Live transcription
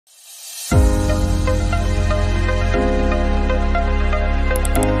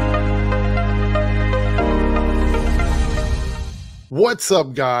What's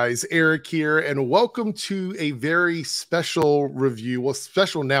up, guys? Eric here, and welcome to a very special review. Well,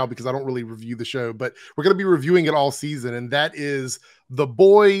 special now because I don't really review the show, but we're going to be reviewing it all season, and that is The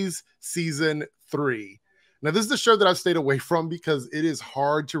Boys Season 3. Now, this is the show that I've stayed away from because it is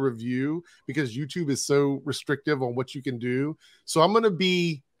hard to review because YouTube is so restrictive on what you can do. So I'm going to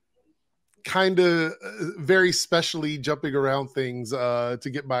be kind of very specially jumping around things to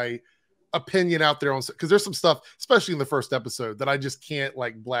get my opinion out there on, because there's some stuff, especially in the first episode, that I just can't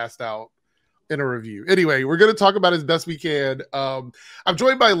like blast out in a review. Anyway, we're going to talk about it as best we can. I'm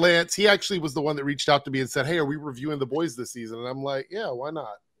joined by Lance. He actually was the one that reached out to me and said, hey, are we reviewing The Boys this season? And I'm like, yeah, why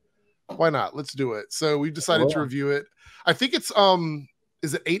not? Why not? Let's do it. So we decided to review it. I think it's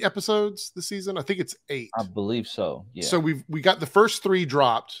is it 8 episodes this season? I think it's 8. I believe so. Yeah. So we got the first 3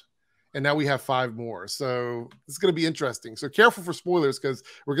 dropped, and now we have 5 more. So it's going to be interesting. So careful for spoilers, because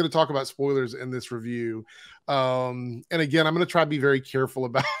we're going to talk about spoilers in this review. And again, I'm going to try to be very careful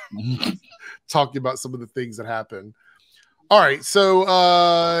about talking about some of the things that happen. All right. So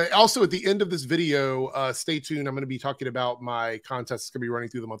also at the end of this video, stay tuned. I'm going to be talking about my contest. It's going to be running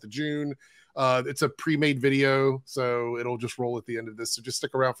through the month of June. It's a pre-made video, so it'll just roll at the end of this. So just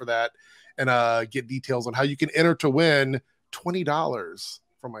stick around for that and get details on how you can enter to win $20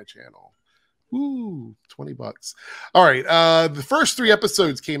 from my channel. Ooh, $20. All right. The first 3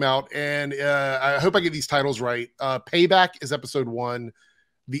 episodes came out, and I hope I get these titles right. Payback is episode 1.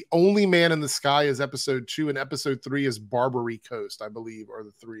 The Only Man in the Sky is episode 2, and episode 3 is Barbary Coast, I believe, are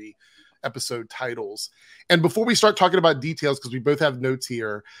the 3 episode titles. And before we start talking about details, because we both have notes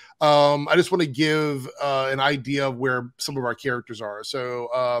here, I just want to give an idea of where some of our characters are.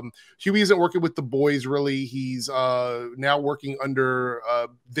 So Huey isn't working with the boys, really. He's now working under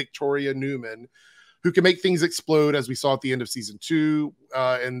Victoria Newman, who can make things explode, as we saw at the end of season 2.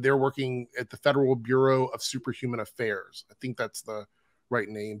 And they're working at the Federal Bureau of Superhuman Affairs. I think that's the right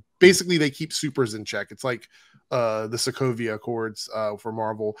name. Basically, they keep supers in check. It's like the Sokovia Accords for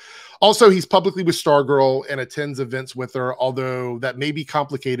Marvel. Also, he's publicly with Stargirl and attends events with her, although that may be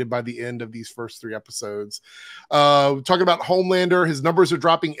complicated by the end of these first 3 episodes. Talking about Homelander, his numbers are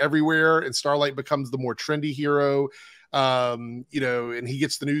dropping everywhere, and Starlight becomes the more trendy hero. You know, and he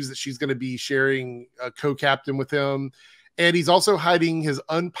gets the news that she's going to be sharing a co-captain with him. And he's also hiding his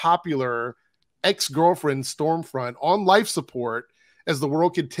unpopular ex-girlfriend, Stormfront, on life support as the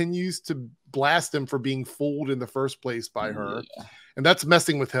world continues to blast him for being fooled in the first place by her. Yeah. And that's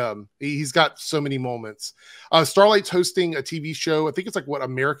messing with him. He's got so many moments. Starlight's hosting a TV show. I think it's like, what,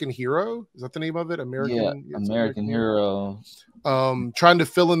 American Hero? Is that the name of it? American Hero. Trying to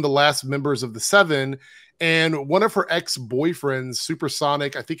fill in the last members of the 7. And one of her ex-boyfriends,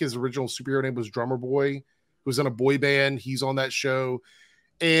 Supersonic, I think his original superhero name was Drummer Boy, who's in a boy band. He's on that show.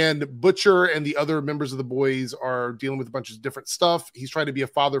 And Butcher and the other members of the boys are dealing with a bunch of different stuff. He's trying to be a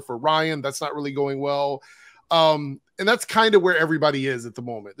father for Ryan. That's not really going well. And that's kind of where everybody is at the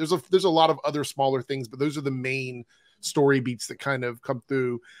moment. There's a lot of other smaller things, but those are the main story beats that kind of come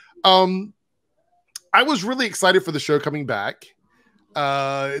through. I was really excited for the show coming back.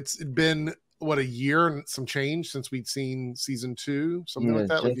 It's been, what, a year and some change since we'd seen season 2, something like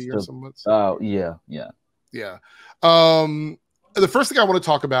that, like a year, some months. Oh, yeah. The first thing I want to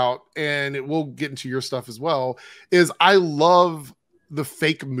talk about, and we'll get into your stuff as well, is I love the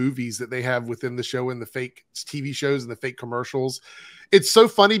fake movies that they have within the show and the fake TV shows and the fake commercials. It's so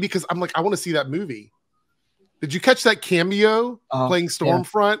funny because I'm like, I want to see that movie. Did you catch that cameo playing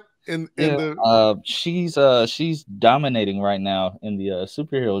Stormfront? Yeah. She's dominating right now in the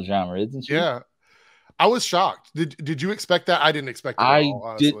superhero genre, isn't she? Yeah. I was shocked. Did you expect that? I didn't expect that at all,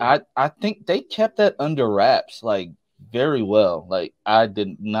 honestly. I think they kept that under wraps, like, very well. Like, I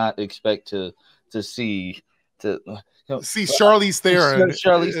did not expect to see Charlize Theron.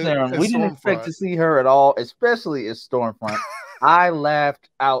 Charlize Theron. We didn't expect to see her at all, especially as Stormfront. I laughed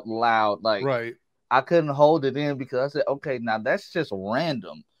out loud. Like, right. I couldn't hold it in because I said, okay, now that's just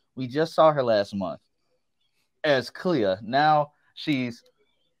random. We just saw her last month as Clea. Now she's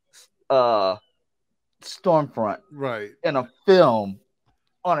Stormfront, right, in a film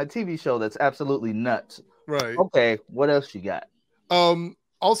on a TV show that's absolutely nuts. Right. Okay, what else you got?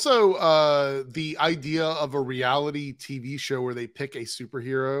 Also, the idea of a reality TV show where they pick a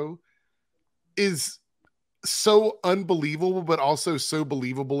superhero is so unbelievable, but also so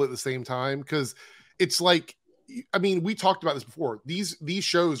believable at the same time, because it's like, I mean, we talked about this before. These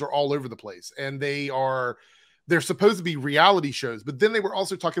shows are all over the place, and they're supposed to be reality shows, but then they were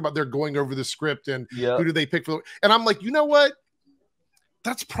also talking about they're going over the script and who do they pick for. And I'm like, you know what?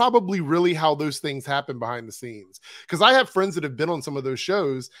 that's probably really how those things happen behind the scenes. Because I have friends that have been on some of those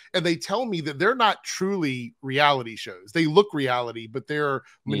shows, and they tell me that they're not truly reality shows. They look reality, but they're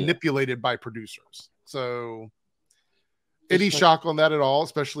manipulated by producers. So, any shock on that at all?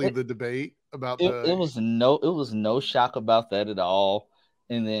 Especially the debate about it was no shock about that at all.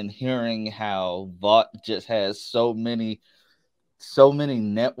 And then hearing how Vought just has so many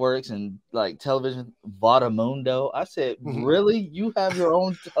networks and like television, Votamundo. I said, really? You have your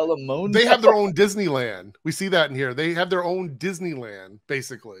own Telemundo? They have their own Disneyland. We see that in here. They have their own Disneyland,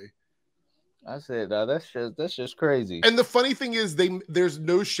 basically. I said, that's just crazy. And the funny thing is, there's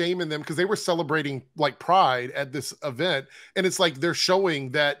no shame in them because they were celebrating like Pride at this event, and it's like they're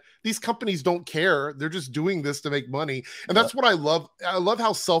showing that these companies don't care. They're just doing this to make money, and that's what I love. I love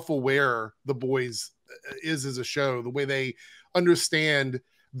how self-aware The Boys is as a show. The way they understand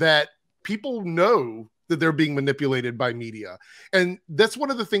that people know that they're being manipulated by media, and that's one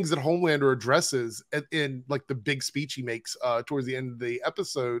of the things that Homelander addresses in like the big speech he makes towards the end of the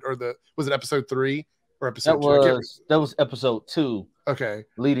episode, or was it episode 3 or episode 2? That was episode 2. Okay,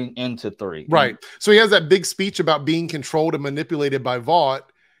 leading into 3, right? So he has that big speech about being controlled and manipulated by Vought.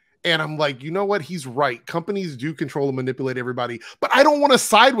 And I'm like, you know what? He's right. Companies do control and manipulate everybody, but I don't want to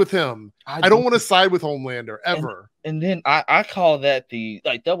side with him. I don't want to side with Homelander ever. And then I call that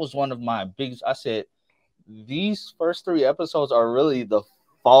that was one of my biggest. I said, these first 3 episodes are really the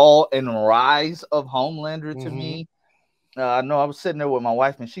fall and rise of Homelander to me. I know I was sitting there with my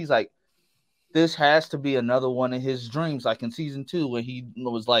wife, and she's like, this has to be another one of his dreams, like in season 2, when he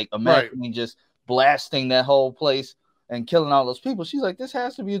was like imagining just blasting that whole place and killing all those people. She's like, this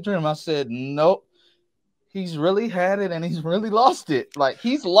has to be a dream. I said, nope. He's really had it, and he's really lost it. Like,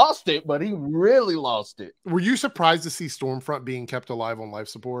 he's lost it, but he really lost it. Were you surprised to see Stormfront being kept alive on life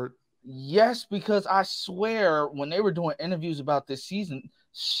support? Yes, because I swear when they were doing interviews about this season,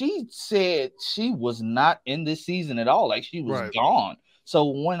 she said she was not in this season at all. Like, she was gone. So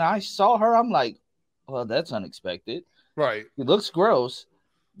when I saw her, I'm like, well, that's unexpected. Right. It looks gross,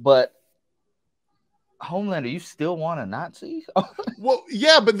 but Homelander, you still want a Nazi? Well,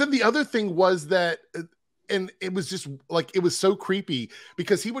 yeah, but then the other thing was that, and it was just like, it was so creepy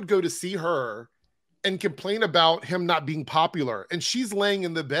because he would go to see her and complain about him not being popular, and she's laying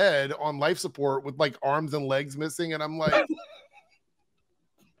in the bed on life support with like arms and legs missing, and I'm like,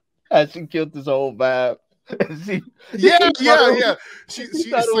 she killed this whole vibe. Yeah.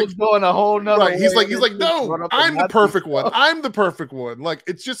 She's like, going a whole nother way. He's like, no, I'm the perfect one. I'm the perfect one. Like,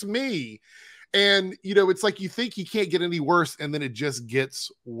 it's just me. And it's like you think he can't get any worse, and then it just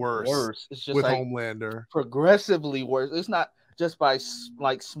gets worse. It's just with like Homelander, progressively worse. It's not just by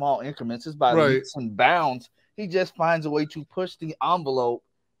like small increments. It's by leaps and bounds. He just finds a way to push the envelope,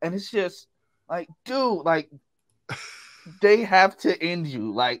 and it's just like, dude, like they have to end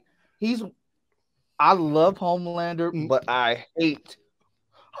you. Like, I love Homelander, but I hate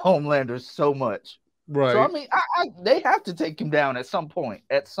Homelander so much. Right. So I mean, they have to take him down at some point.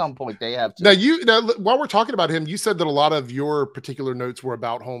 At some point, they have to. Now, while we're talking about him, you said that a lot of your particular notes were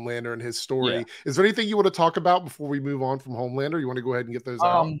about Homelander and his story. Yeah. Is there anything you want to talk about before we move on from Homelander? You want to go ahead and get those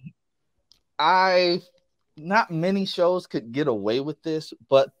out? Not many shows could get away with this,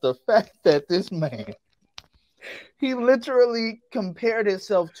 but the fact that this man, he literally compared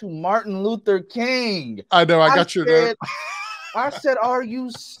himself to Martin Luther King. I know. I got your note. I said, are you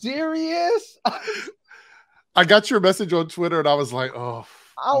serious? I got your message on Twitter, and I was like, oh.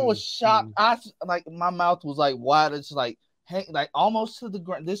 I was shocked. My mouth was like wide. It's like almost to the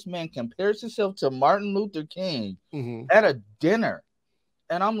ground. This man compares himself to Martin Luther King at a dinner.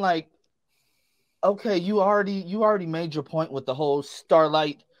 And I'm like, okay, you already made your point with the whole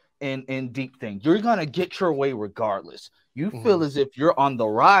Starlight and Deep thing. You're going to get your way regardless. You feel as if you're on the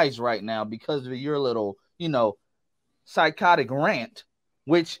rise right now because of your little, psychotic rant,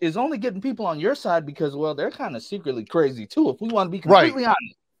 which is only getting people on your side because, well, they're kind of secretly crazy too. If we want to be completely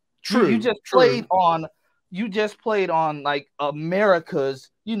honest, true. You just played on like America's,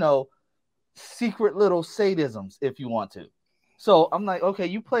 secret little sadisms, if you want to. So I'm like, okay,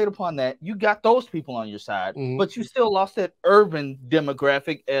 you played upon that. You got those people on your side, but you still lost that urban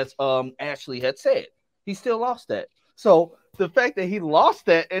demographic, as Ashley had said. He still lost that. So the fact that he lost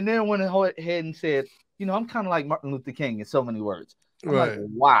that and then went ahead and said, I'm kind of like Martin Luther King in so many words. I'm like,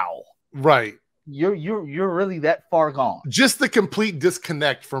 wow. Right. You're really that far gone. Just the complete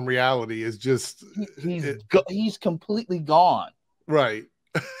disconnect from reality is just he's completely gone. Right.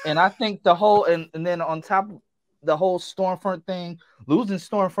 And I think the whole and then on top of the whole Stormfront thing, losing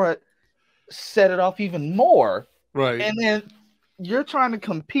Stormfront set it off even more. Right. And then you're trying to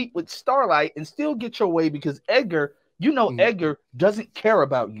compete with Starlight and still get your way because Edgar You know, Edgar doesn't care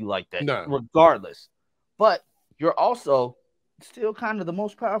about you like that, regardless. But you're also still kind of the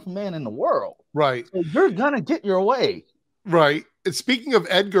most powerful man in the world. Right. So you're going to get your way. Right. And speaking of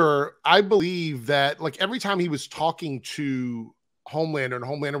Edgar, I believe that like every time he was talking to Homelander and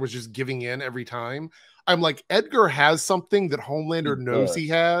Homelander was just giving in every time, I'm like, Edgar has something that Homelander knows he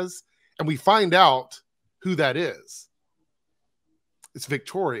has. And we find out who that is. It's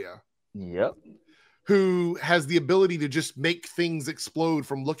Victoria. Yep. Who has the ability to just make things explode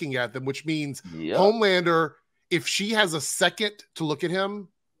from looking at them, which means Homelander, if she has a second to look at him,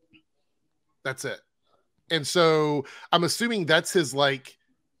 that's it. And so I'm assuming that's his, like,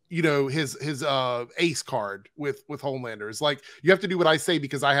 you know, his ace card with Homelander. It's like, you have to do what I say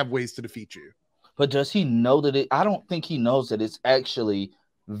because I have ways to defeat you. But does he know that I don't think he knows that it's actually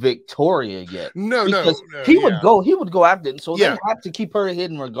Victoria yet. No, he would go after it. So they have to keep her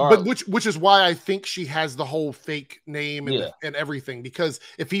hidden regardless. But which is why I think she has the whole fake name and everything. Because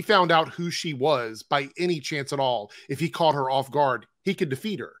if he found out who she was by any chance at all, if he caught her off guard, he could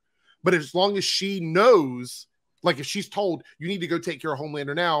defeat her. But as long as she knows, like if she's told you need to go take care of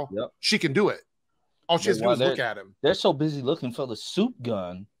Homelander now, she can do it. All she has to do is look at him. They're so busy looking for the soup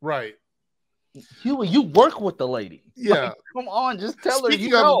gun. Right. You work with the lady. Yeah. Like, come on, just tell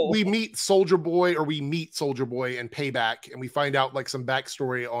Speaking her. of, we meet Soldier Boy and Payback, and we find out like some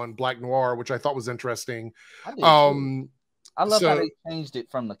backstory on Black Noir, which I thought was interesting. I love how they changed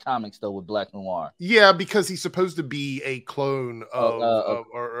it from the comics though with Black Noir. Yeah, because he's supposed to be a clone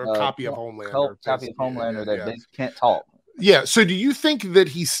or a copy of Homelander. Copy of Homelander that they can't talk. Yeah. So do you think that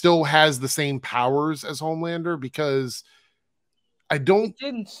he still has the same powers as Homelander? Because I don't.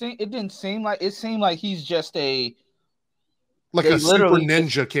 It didn't seem like it seemed like he's just a super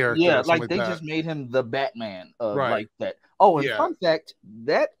ninja character. Yeah, like they just made him the Batman like that. Oh, and fun fact,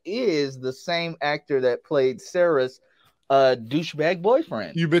 that is the same actor that played Sarah's douchebag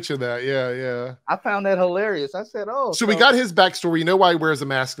boyfriend. You mentioned that, yeah. I found that hilarious. I said, "Oh." So we got his backstory. You know why he wears a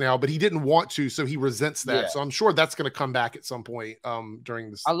mask now, but he didn't want to, so he resents that. Yeah. So I'm sure that's going to come back at some point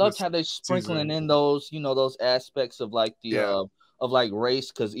during this. I loved how they sprinkling in those, those aspects of like the of like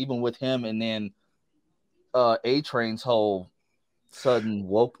race, because even with him and then A-Train's whole sudden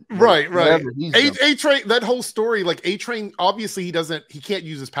woke right A-Train, that whole story, like A-Train, obviously he can't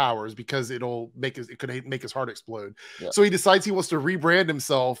use his powers because it could make his heart explode. So he decides he wants to rebrand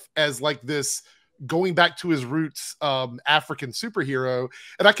himself as like this going back to his roots African superhero.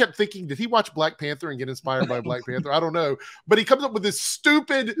 And I kept thinking, did he watch Black Panther and get inspired by Black Panther? I don't know, but he comes up with this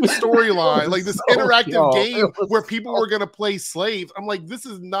stupid storyline, like this interactive game where people were going to play slaves. I'm like, this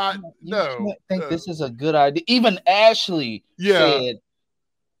is not I think this is a good idea. Even Ashley said,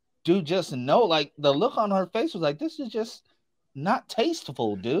 dude, just know, like the look on her face was like, this is just not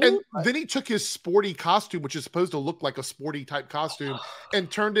tasteful, dude. And then he took his sporty costume, which is supposed to look like a sporty type costume,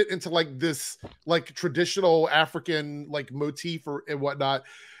 and turned it into like this like traditional African like motif and whatnot.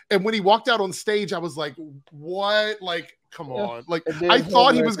 And when he walked out on stage, I was like, what? Like, come on. Like, I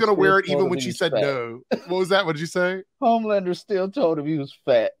thought he was going to wear it even when she said no. What was that? What did you say? Homelander still told him he was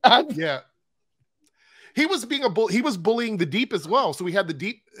fat. Yeah. He was being he was bullying the Deep as well. So we had the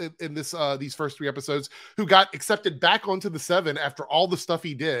Deep in these first 3 episodes who got accepted back onto the 7 after all the stuff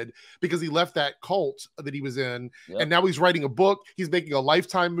he did because he left that cult that he was in. And now he's writing a book. He's making a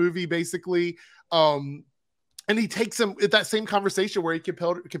Lifetime movie, basically. And he takes him at that same conversation where he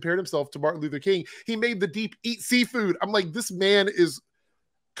compared himself to Martin Luther King. He made the Deep eat seafood. I'm like, this man is,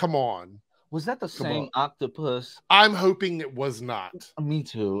 come on. Was that the same octopus? I'm hoping it was not. Me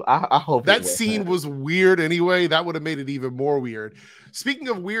too. I hope that scene was weird anyway. That would have made it even more weird. Speaking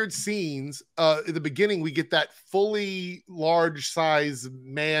of weird scenes, in the beginning, we get that fully large size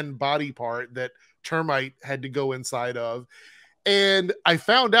man body part that Termite had to go inside of. And I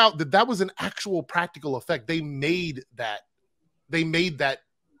found out that was an actual practical effect. They made that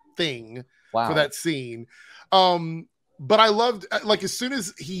thing for that scene. But I loved, like, as soon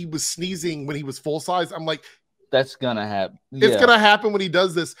as he was sneezing when he was full size, I'm like, that's gonna happen. It's gonna happen when he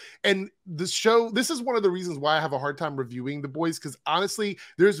does this. And the show, this is one of the reasons why I have a hard time reviewing The Boys, because honestly,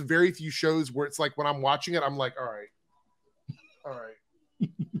 there's very few shows where it's like when I'm watching it, I'm like, all right.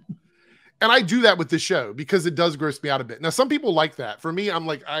 And I do that with this show because it does gross me out a bit. Now, some people like that. For me, I'm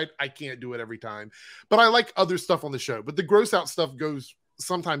like, I can't do it every time. But I like other stuff on the show. But the gross out stuff goes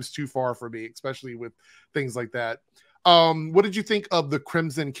sometimes too far for me, especially with things like that. What did you think of the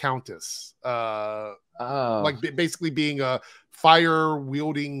Crimson Countess? Like basically being a fire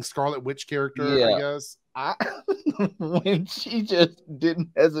wielding Scarlet Witch character, I guess. When she just didn't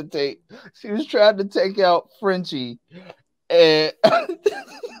hesitate, she was trying to take out Frenchie, and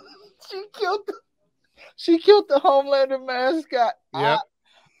She killed the Homelander mascot. Yeah.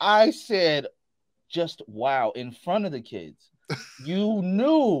 I said, just wow, in front of the kids. You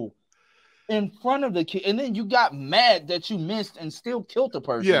knew in front of the kid, and then you got mad that you missed and still killed the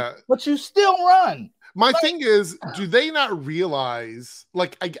person. Yeah. But you still run. My thing is, do they not realize,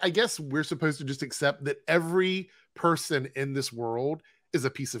 like, I guess we're supposed to just accept that every person in this world is a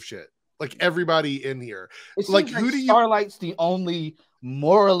piece of shit. Like, everybody in here. It like, seems who do you... Starlight's the only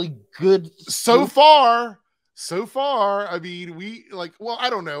morally good... So far, I mean, we, like, well, I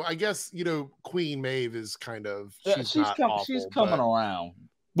don't know. I guess, you know, Queen Maeve is kind of... She's coming around.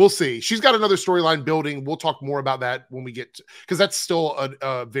 We'll see. She's got another storyline building. We'll talk more about that when we get to... Because that's still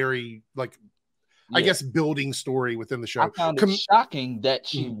a very, like... I guess building story within the show. I found it shocking that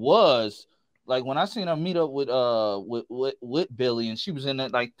she was like when I seen her meet up with Billy and she was in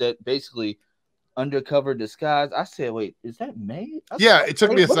that like that basically undercover disguise. I said, "Wait, is that May?" Yeah, it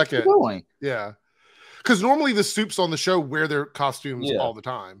took me a second. Doing? Yeah, because normally the Supes on the show wear their costumes all the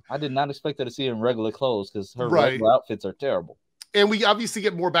time. I did not expect her to see her in regular clothes because her regular outfits are terrible. And we obviously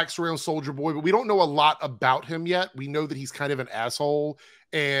get more backstory on Soldier Boy, but we don't know a lot about him yet. We know that he's kind of an asshole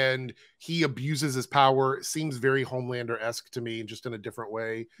and he abuses his power. It seems very Homelander-esque to me, just in a different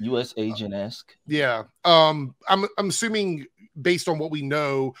way. U.S. agent-esque. Yeah. I'm assuming based on what we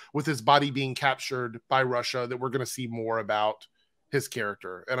know with his body being captured by Russia that we're going to see more about his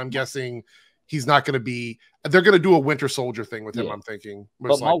character. And I'm guessing he's not going to be... They're going to do a Winter Soldier thing with him, I'm thinking.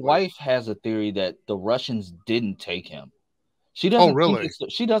 But my wife has a theory that the Russians didn't take him. She doesn't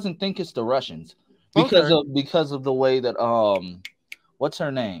she doesn't think it's the Russians because of the way that what's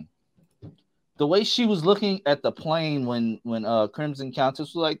her name? The way she was looking at the plane when Crimson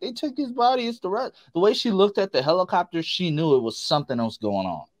Countess was like, they took his body, it's the Russians. The way she looked at the helicopter, she knew it was something else going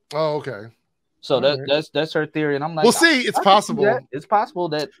on. Oh, okay. So that's her theory, and I'm like, we'll see. It's possible. It's possible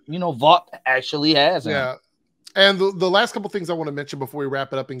that Vought actually has him. Yeah. And the last couple things I want to mention before we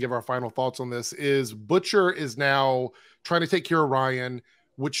wrap it up and give our final thoughts on this is Butcher is now trying to take care of Ryan,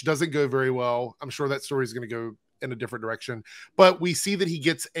 which doesn't go very well. I'm sure that story is going to go in a different direction. But we see that he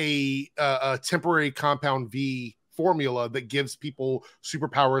gets a temporary compound V formula that gives people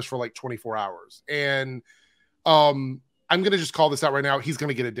superpowers for like 24 hours. And I'm going to just call this out right now. He's going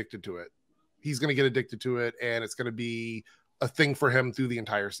to get addicted to it. He's going to get addicted to it, and it's going to be a thing for him through the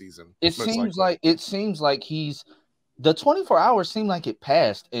entire season. It seems like he's the 24 hours seem like it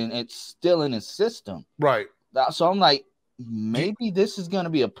passed and it's still in his system. Right. So I'm like, maybe this is going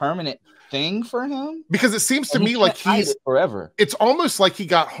to be a permanent thing for him, because it seems to me like he's forever. It's almost like he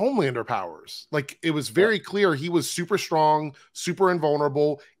got Homelander powers. Like it was very clear he was super strong, super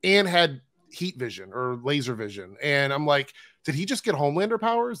invulnerable, and had heat vision or laser vision. And I'm like, did he just get Homelander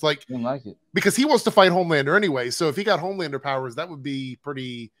powers? Like, I like it because he wants to fight Homelander anyway. So if he got Homelander powers, that would be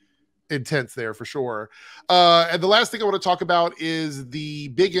pretty intense there for sure. And the last thing I want to talk about is the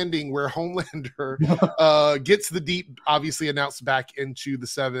big ending where Homelander gets the Deep, obviously announced back into the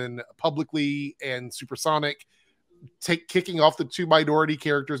Seven publicly, and Supersonic kicking off the two minority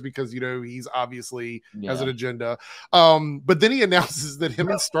characters because he's obviously has an agenda. But then he announces that him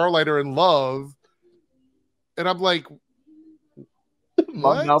and Starlight are in love, and I'm like,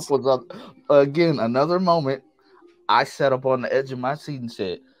 my mouth was up again. Another moment I sat up on the edge of my seat and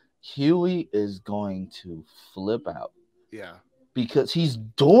said, Huey is going to flip out. Yeah. Because he's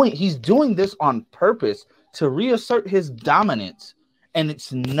doing this on purpose to reassert his dominance, and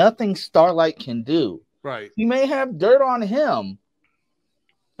it's nothing Starlight can do. Right. He may have dirt on him,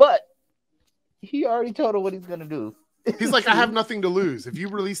 but he already told her what he's gonna do. He's like, I have nothing to lose. If you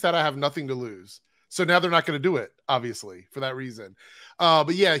release that, I have nothing to lose. So now they're not going to do it, obviously, for that reason.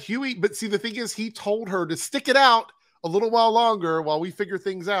 But yeah, Huey, but see, the thing is, he told her to stick it out a little while longer while we figure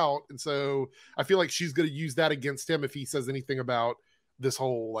things out. And so I feel like she's going to use that against him if he says anything about this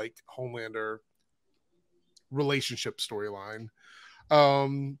whole like Homelander relationship storyline.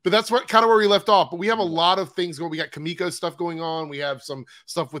 But that's kind of where we left off. But we have a lot of things going. We got Kamiko stuff going on. We have some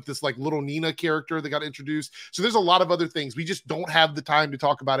stuff with this like little Nina character that got introduced. So there's a lot of other things. We just don't have the time to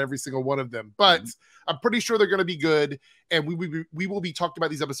talk about every single one of them. But I'm pretty sure they're going to be good. And we will be talking about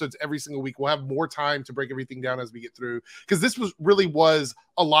these episodes every single week. We'll have more time to break everything down as we get through. Because this was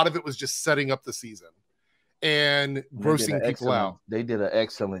a lot of it was just setting up the season and grossing people out. They did an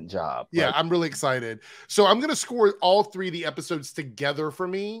excellent job. Yeah, I'm really excited. So I'm going to score all three of the episodes together for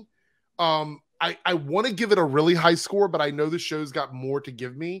me. I want to give it a really high score, but I know the show's got more to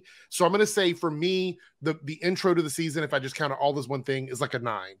give me. So I'm going to say for me, the intro to the season, if I just count all this one thing, is like a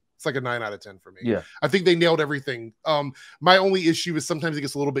 9. It's like a 9 out of 10 for me. Yeah. I think they nailed everything. My only issue is sometimes it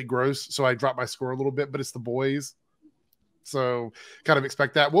gets a little bit gross, so I drop my score a little bit, but it's the boys. So kind of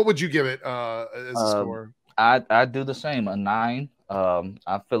expect that. What would you give it as a score? I do the same, a 9.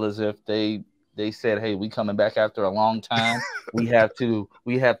 I feel as if they said, hey, we coming back after a long time. we have to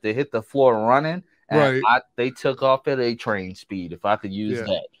hit the floor running. And they took off at a train speed, if I could use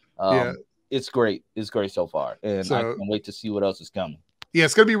that. It's great. It's great so far. And I can't wait to see what else is coming. Yeah,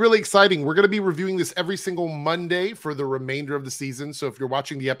 it's going to be really exciting. We're going to be reviewing this every single Monday for the remainder of the season. So if you're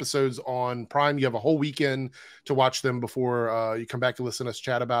watching the episodes on Prime, you have a whole weekend to watch them before you come back to listen to us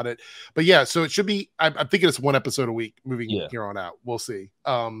chat about it. But yeah, so it should be, I'm thinking it's 1 episode a week moving here on out. We'll see.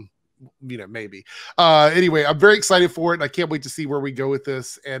 Maybe. Anyway, I'm very excited for it. And I can't wait to see where we go with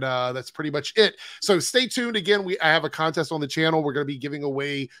this. And that's pretty much it. So stay tuned. Again, I have a contest on the channel. We're going to be giving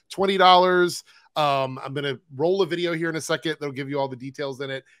away $20. I'm going to roll a video here in a second. That'll give you all the details in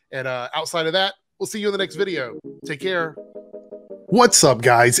it. And outside of that, we'll see you in the next video. Take care. What's up,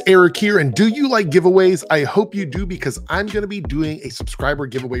 guys? Eric here, and do you like giveaways? I hope you do, because I'm going to be doing a subscriber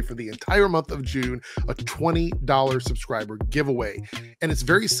giveaway for the entire month of June, a $20 subscriber giveaway. And it's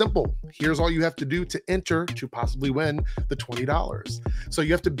very simple. Here's all you have to do to enter to possibly win the $20. So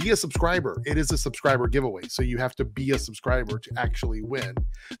you have to be a subscriber. It is a subscriber giveaway, so you have to be a subscriber to actually win.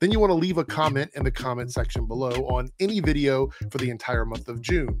 Then you want to leave a comment in the comment section below on any video for the entire month of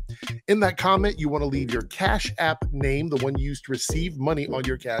June. In that comment, you want to leave your Cash App name, the one used to receive money on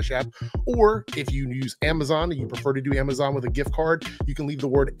your Cash App, or if you use Amazon and you prefer to do Amazon with a gift card, you can leave the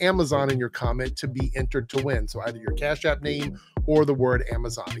word Amazon in your comment to be entered to win. So either your Cash App name or the word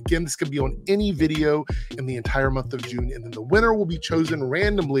Amazon. Again, this could be on any video in the entire month of June, and then the winner will be chosen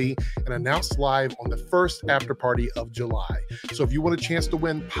randomly and announced live on the first after party of July. So if you want a chance to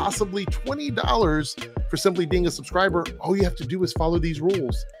win possibly $20 for simply being a subscriber, all you have to do is follow these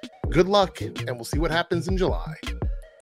rules. Good luck, and we'll see what happens in July.